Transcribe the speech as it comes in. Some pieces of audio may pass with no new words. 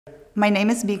My name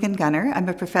is Gunnar. I'm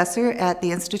a professor at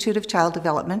the Institute of Child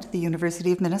Development at the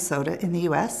University of Minnesota in the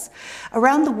U.S.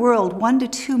 Around the world, 1 to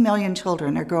 2 million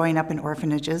children are growing up in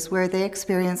orphanages where they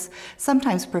experience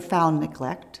sometimes profound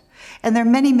neglect. And there are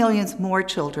many millions more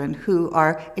children who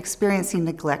are experiencing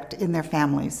neglect in their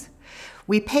families.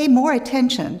 We pay more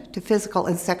attention to physical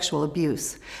and sexual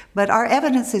abuse, but our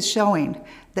evidence is showing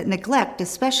that neglect,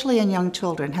 especially in young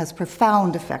children, has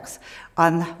profound effects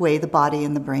on the way the body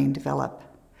and the brain develop.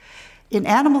 In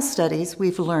animal studies,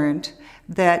 we've learned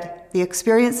that the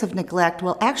experience of neglect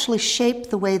will actually shape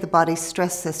the way the body's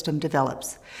stress system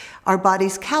develops. Our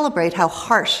bodies calibrate how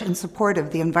harsh and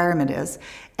supportive the environment is,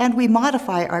 and we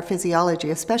modify our physiology,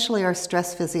 especially our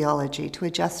stress physiology, to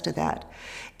adjust to that.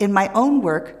 In my own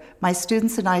work, my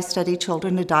students and I study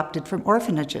children adopted from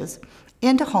orphanages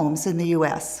into homes in the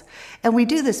U.S. And we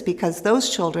do this because those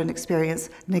children experience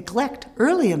neglect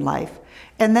early in life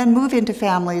and then move into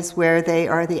families where they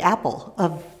are the apple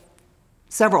of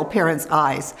several parents'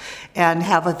 eyes and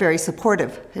have a very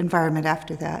supportive environment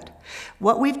after that.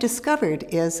 What we've discovered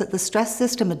is that the stress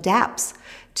system adapts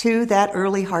to that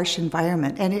early harsh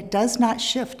environment, and it does not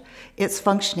shift its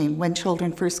functioning when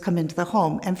children first come into the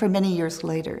home and for many years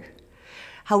later.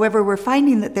 However, we're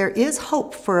finding that there is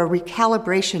hope for a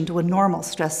recalibration to a normal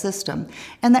stress system,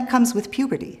 and that comes with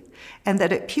puberty. And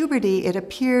that at puberty, it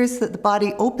appears that the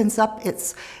body opens up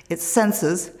its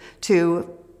senses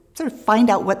to sort of find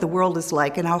out what the world is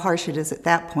like and how harsh it is at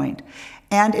that point.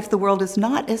 And if the world is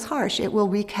not as harsh, it will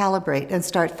recalibrate and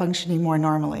start functioning more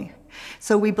normally.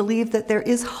 So we believe that there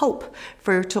is hope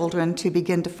for children to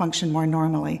begin to function more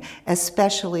normally,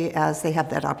 especially as they have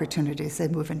that opportunity as they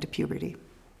move into puberty.